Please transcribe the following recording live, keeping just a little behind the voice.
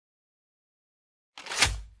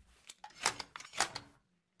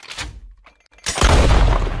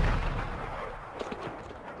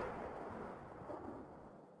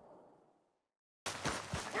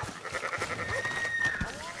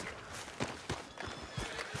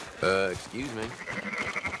Excuse me.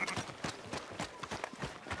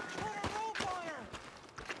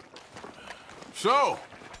 So,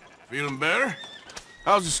 feeling better?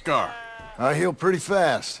 How's the scar? I heal pretty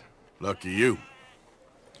fast. Lucky you.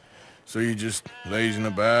 So you just lazing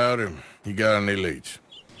about, or you got any leads?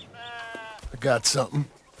 I got something.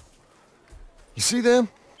 You see them?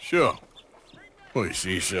 Sure. Well, you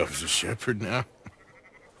see yourself as a shepherd now?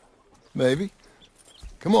 Maybe.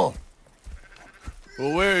 Come on.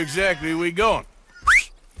 Well, where exactly are we going?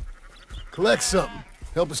 Collect something.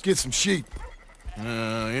 Help us get some sheep.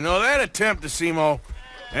 You know, that attempt to seem all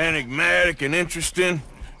enigmatic and interesting,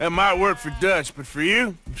 that might work for Dutch, but for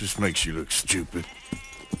you, it just makes you look stupid.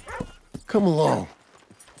 Come along.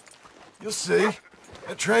 You'll see.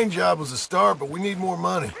 That train job was a start, but we need more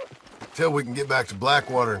money. Till we can get back to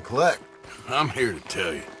Blackwater and collect. I'm here to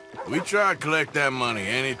tell you, we try to collect that money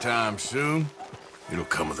anytime soon, it'll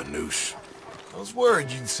come with a noose. I was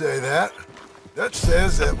worried you'd say that. Dutch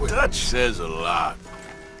says that we... Dutch says a lot.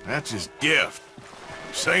 That's his gift.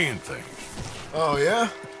 Saying things. Oh, yeah?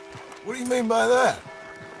 What do you mean by that?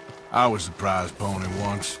 I was the prize pony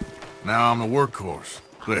once. Now I'm the workhorse.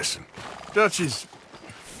 Listen, Dutch is...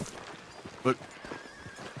 But,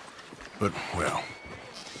 well,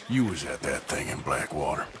 you was at that thing in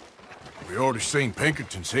Blackwater. We already seen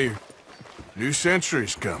Pinkertons here. New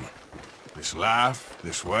century's coming. This life,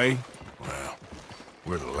 this way, well,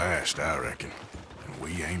 we're the last, I reckon. And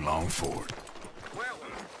we ain't long for it.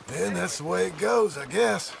 Then that's the way it goes, I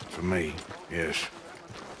guess. For me, yes.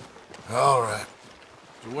 All right.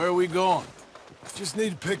 So where are we going? Just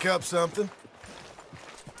need to pick up something.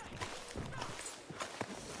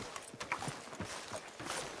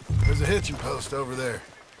 There's a hitching post over there.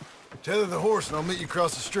 Tether the horse and I'll meet you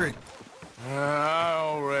across the street. I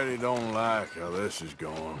already don't like how this is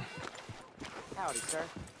going. Howdy, sir.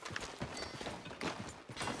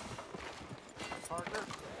 Partner?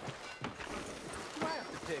 Do I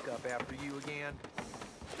have to pick up after you again?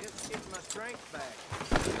 Just getting my strength back.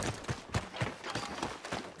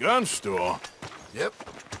 Gun store? Yep.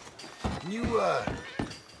 Can you,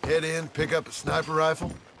 head in, pick up a sniper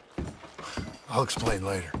rifle? I'll explain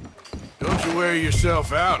later. Don't you wear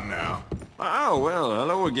yourself out now. Oh, well,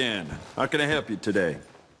 hello again. How can I help you today?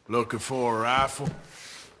 Looking for a rifle?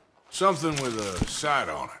 Something with a sight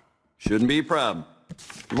on it. Shouldn't be a problem.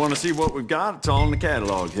 You want to see what we've got? It's all in the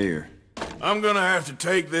catalog here. I'm gonna have to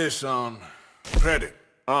take this on credit.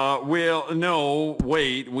 Well, no,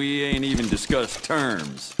 wait. We ain't even discussed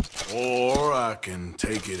terms. Or I can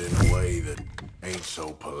take it in a way that ain't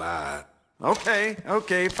so polite.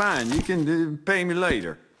 Okay, fine. You can pay me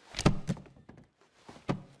later.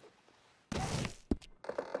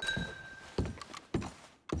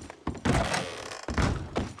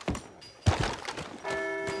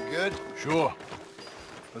 Good? Sure.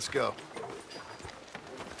 Let's go.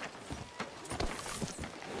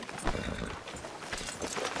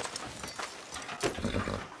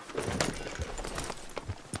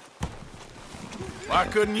 Why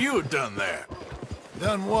couldn't you have done that?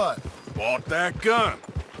 Done what? Bought that gun.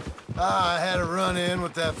 I had a run-in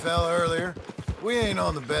with that fella earlier. We ain't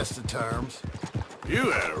on the best of terms.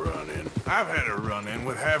 You had a run-in. I've had a run-in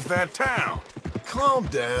with half that town. Calm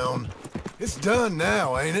down. It's done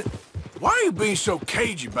now, ain't it? Why are you being so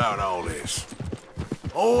cagey about all this?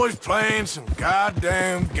 Always playing some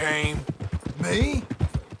goddamn game. Me?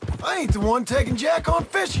 I ain't the one taking Jack on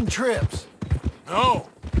fishing trips. No,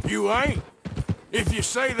 you ain't. If you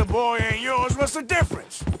say the boy ain't yours, what's the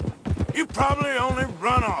difference? You probably only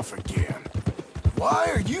run off again.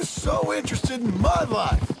 Why are you so interested in my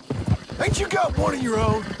life? Ain't you got one of your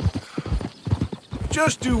own?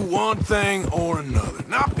 Just do one thing or another.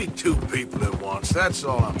 Not be two people at once, that's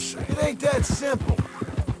all I'm saying. It ain't that simple.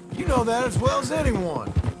 You know that as well as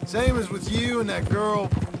anyone. Same as with you and that girl...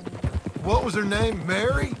 What was her name?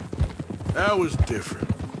 Mary? That was different.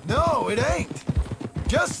 No, it ain't.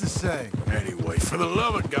 Just the same. Anyway, for the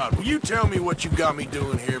love of God, will you tell me what you got me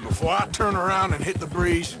doing here before I turn around and hit the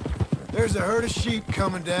breeze? There's a herd of sheep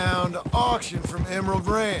coming down to auction from Emerald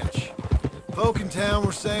Ranch. Folk in town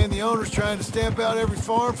were saying the owner's trying to stamp out every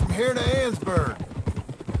farm from here to Ansburg.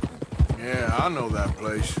 Yeah, I know that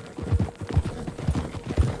place.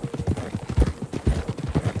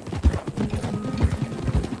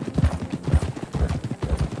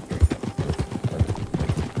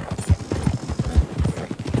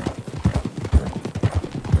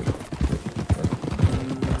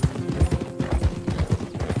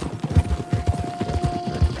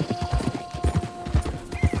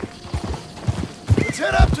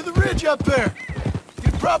 Head up to the ridge up there.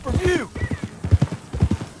 Get a proper view.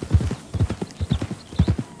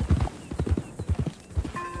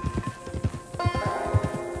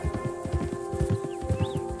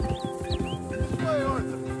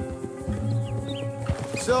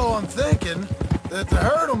 I'm thinking that the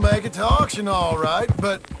herd will make it to auction all right,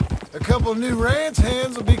 but a couple of new ranch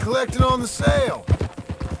hands will be collecting on the sale.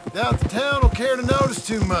 Doubt the town will care to notice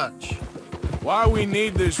too much. Why we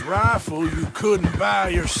need this rifle you couldn't buy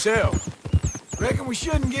yourself? Reckon we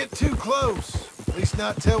shouldn't get too close. At least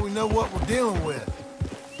not till we know what we're dealing with.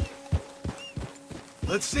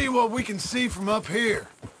 Let's see what we can see from up here.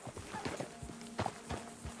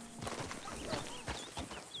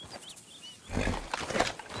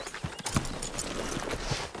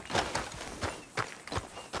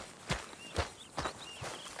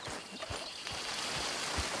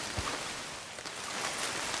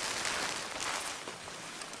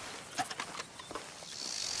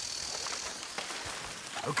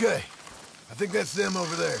 Okay, I think that's them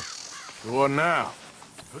over there. So what now?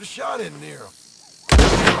 Put a shot in near them.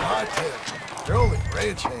 I tell you, they're only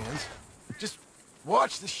ranch hands. Just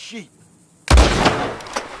watch the sheep.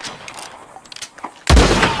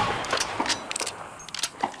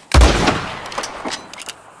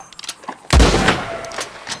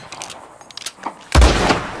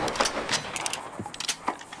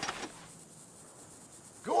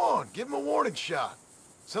 Go on, give them a warning shot.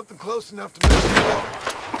 Something close enough to make them go.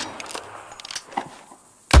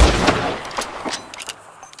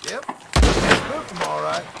 Yep, spooked them all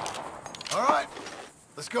right. All right,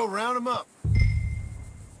 let's go round them up.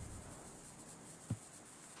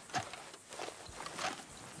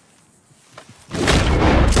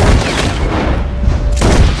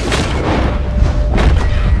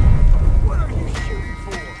 What are you shooting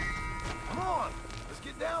for? Come on, let's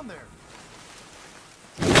get down there.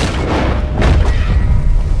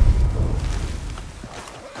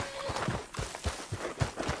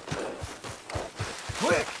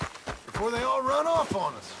 Quick, before they all run off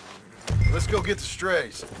on us. Let's go get the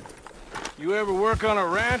strays. You ever work on a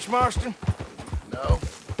ranch, Marston? No.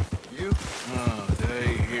 You? Oh,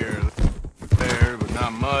 day here, there, but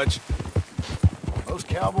not much. Most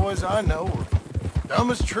cowboys I know are dumb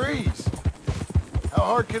as trees. How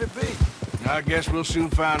hard could it be? I guess we'll soon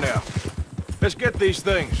find out. Let's get these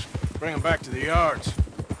things. Bring them back to the yards.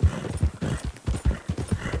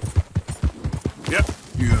 Yep,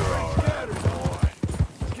 you're all right. Scatter, boy.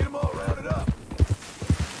 Let's get them all rounded up.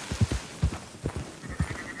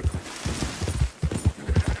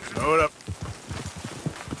 Slow it up.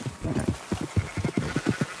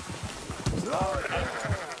 Sorry.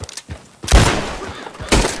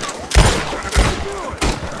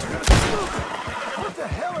 What the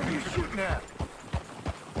hell are you shooting at?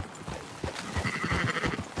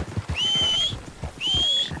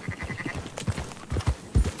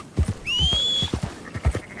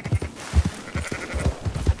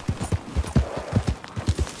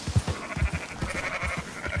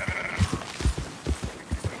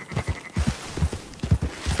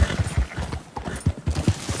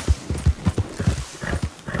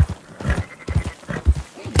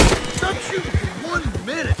 Stop shooting for 1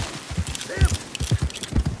 minute. Damn.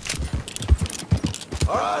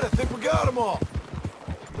 All right, I think we got them all.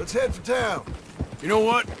 Let's head for town. You know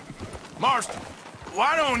what? Marston,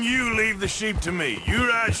 why don't you leave the sheep to me? You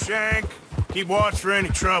ride Shank, keep watch for any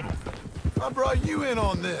trouble. I brought you in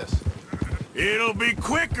on this. It'll be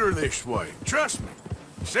quicker this way, trust me.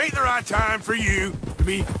 This ain't the right time for you to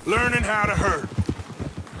be learning how to herd.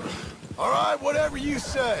 All right, whatever you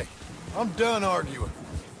say. I'm done arguing.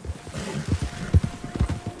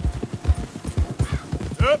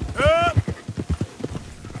 Up, up!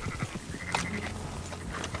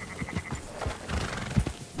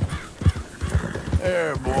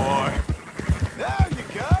 There, boy. Now you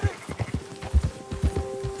got it.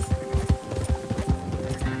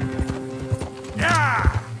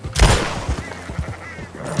 Yeah!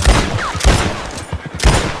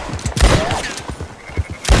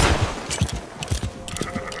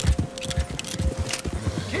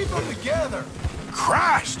 Keep them together.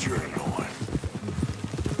 Christ, you're annoying.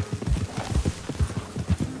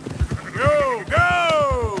 Go, go!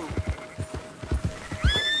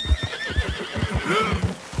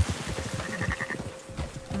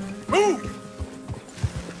 Move!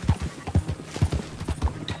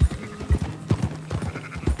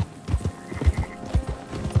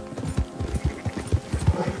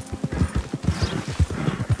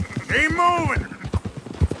 Keep moving!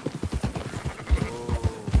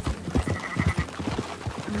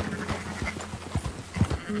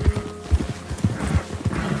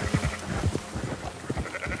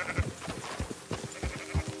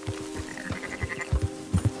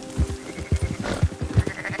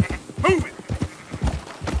 Move it!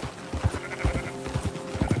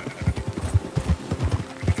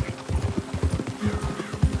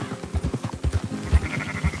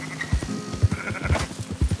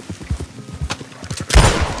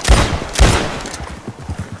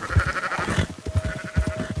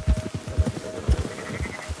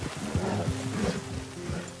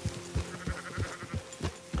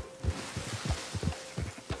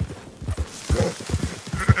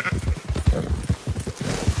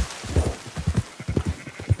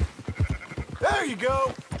 There you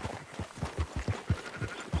go.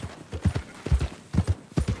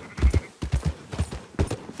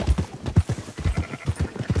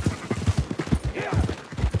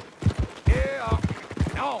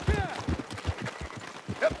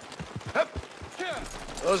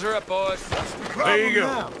 Those are up, boys. There you go.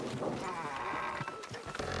 Now.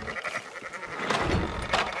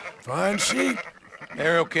 Fine sheep.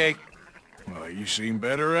 They're okay. Well, you seen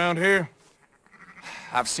better around here?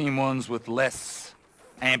 I've seen ones with less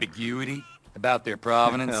ambiguity about their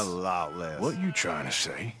provenance. A lot less. What you trying to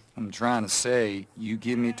say? I'm trying to say, you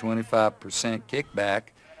give me 25% kickback,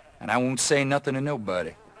 and I won't say nothing to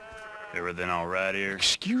nobody. Everything all right here?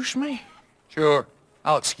 Excuse me? Sure,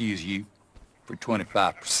 I'll excuse you for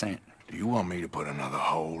 25%. Do you want me to put another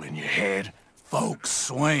hole in your head? Folks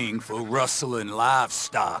swing for rustling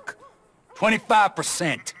livestock.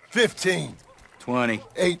 25%. 15. 20.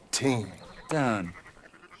 18. Done.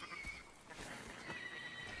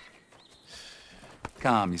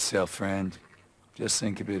 Calm yourself, friend. Just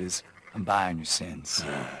think of it as I'm buying your sins.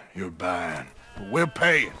 You're buying. But we're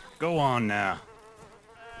paying. Go on now.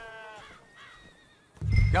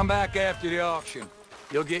 Come back after the auction.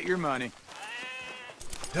 You'll get your money.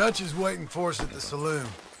 Dutch is waiting for us at the saloon.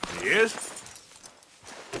 He is?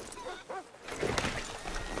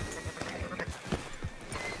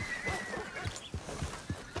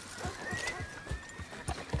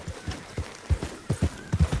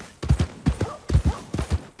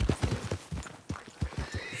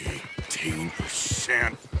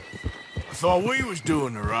 I thought we was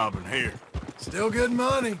doing the robbing here. Still good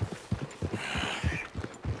money.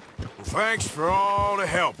 Well, thanks for all the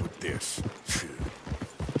help with this.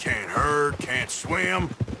 Can't herd, can't swim.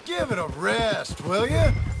 Give it a rest, will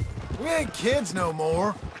ya? We ain't kids no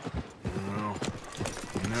more. No,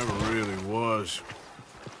 never really was.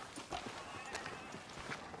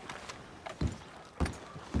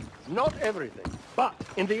 Not everything, but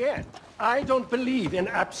in the end, I don't believe in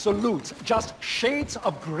absolutes, just shades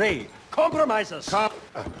of gray. Compromises.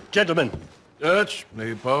 Gentlemen. Dutch,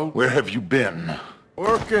 Leopold. Where have you been?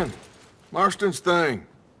 Working. Marston's thing.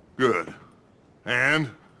 Good.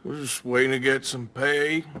 And? We're just waiting to get some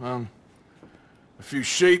pay on a few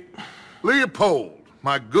sheep. Leopold,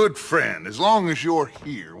 my good friend, as long as you're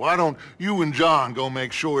here, why don't you and John go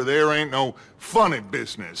make sure there ain't no funny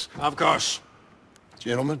business? Of course.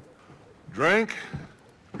 Gentlemen. Drink?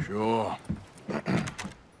 Sure.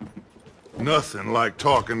 Nothing like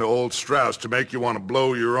talking to old Strauss to make you want to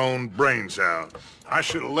blow your own brains out. I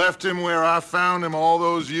should have left him where I found him all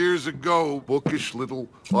those years ago. Bookish little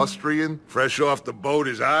Austrian, fresh off the boat,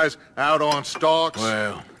 his eyes out on stalks.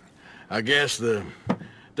 Well, I guess the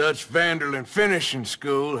Dutch Vanderlyn Finishing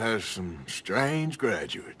School has some strange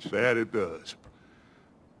graduates. That it does.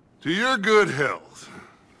 To your good health.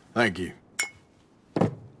 Thank you.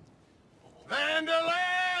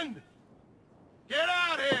 Vanderland! Get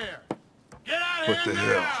out here! Get out What here the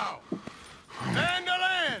now! hell?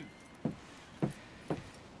 Vanderland!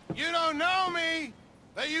 You don't know me,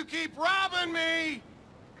 but you keep robbing me!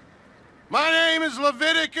 My name is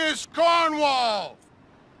Leviticus Cornwall.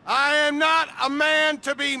 I am not a man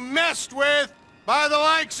to be messed with by the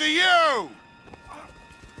likes of you!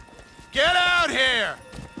 Get out here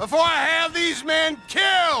before I have these men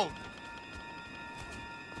killed!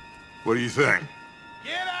 What do you think?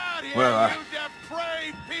 Get out here, Well, you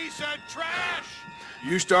depraved piece of trash!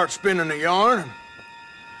 You start spinning the yarn, and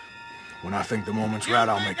when I think the moment's right,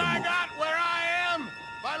 I'll make a I move. got where I am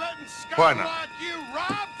by letting Why scum not? like you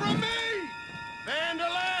rob from me?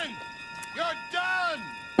 Vanderlyn, you're done!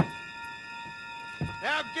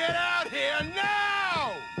 Now get out here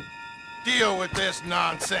now! Deal with this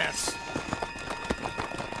nonsense.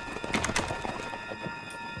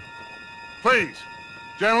 Please,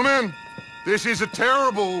 gentlemen, this is a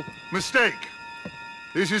terrible mistake.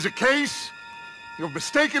 This is a case of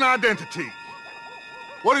mistaken identity.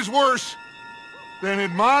 What is worse than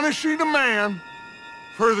admonishing a man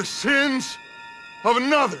for the sins of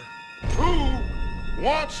another who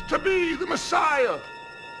wants to be the Messiah?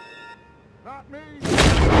 Not me.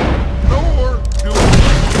 Nor do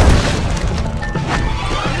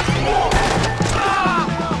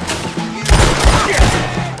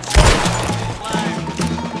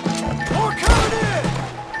More coming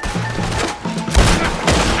in!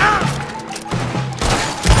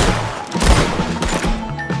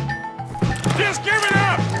 Just give it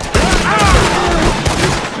up!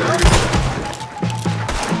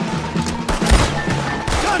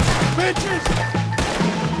 Touch, bitches!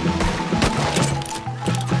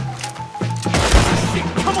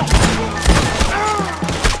 Come on!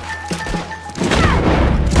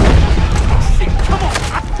 Come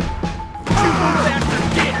on!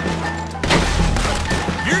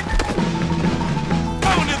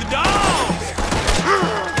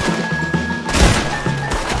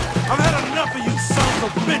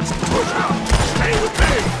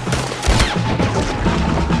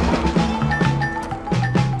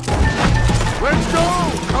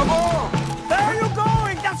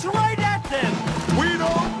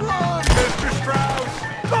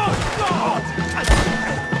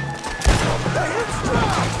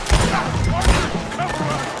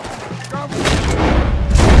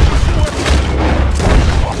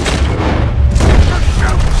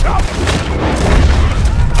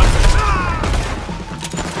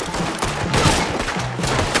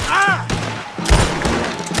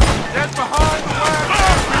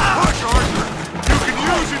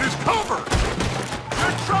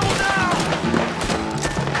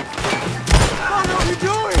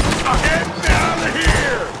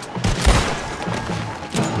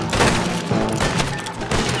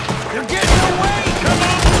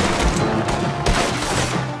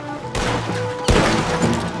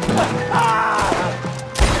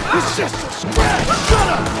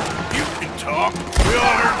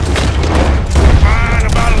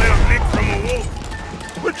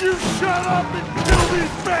 help me kill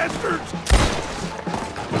these bastards!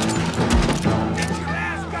 Get your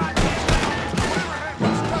ass, goddamn! Whatever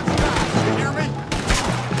happens, touchdown! You hear me?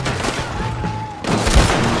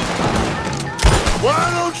 Why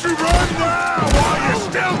don't you run now while you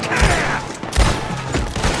still can?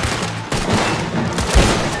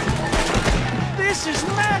 This is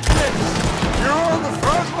madness! You're on the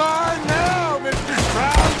front line now, Mr.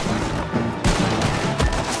 Strauss!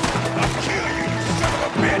 I'll kill you, you son of a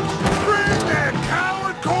bitch! Bring that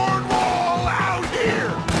coward Cornwall out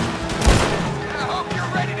here! I hope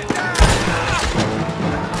you're ready to die!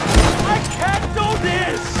 I can't do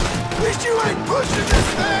this! At least you ain't pushing this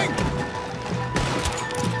thing!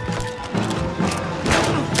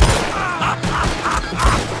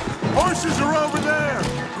 Horses are over there!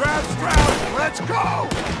 Grab Strauss and let's go!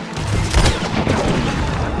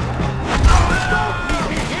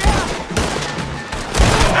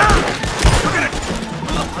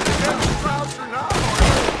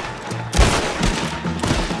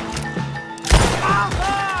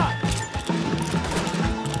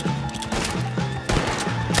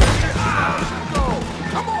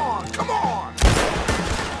 Come on, come on!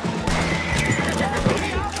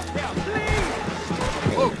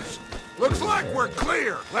 Looks like we're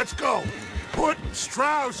clear. Let's go. Put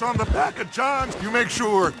Strauss on the back of John's. You make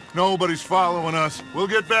sure nobody's following us. We'll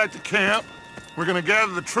get back to camp. We're gonna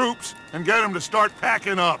gather the troops and get them to start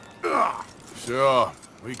packing up. Ugh. Sure.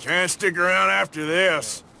 We can't stick around after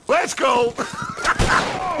this. Let's go!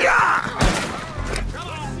 Yeah!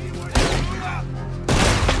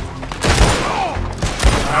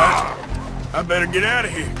 I better get out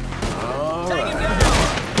of here. Take him down!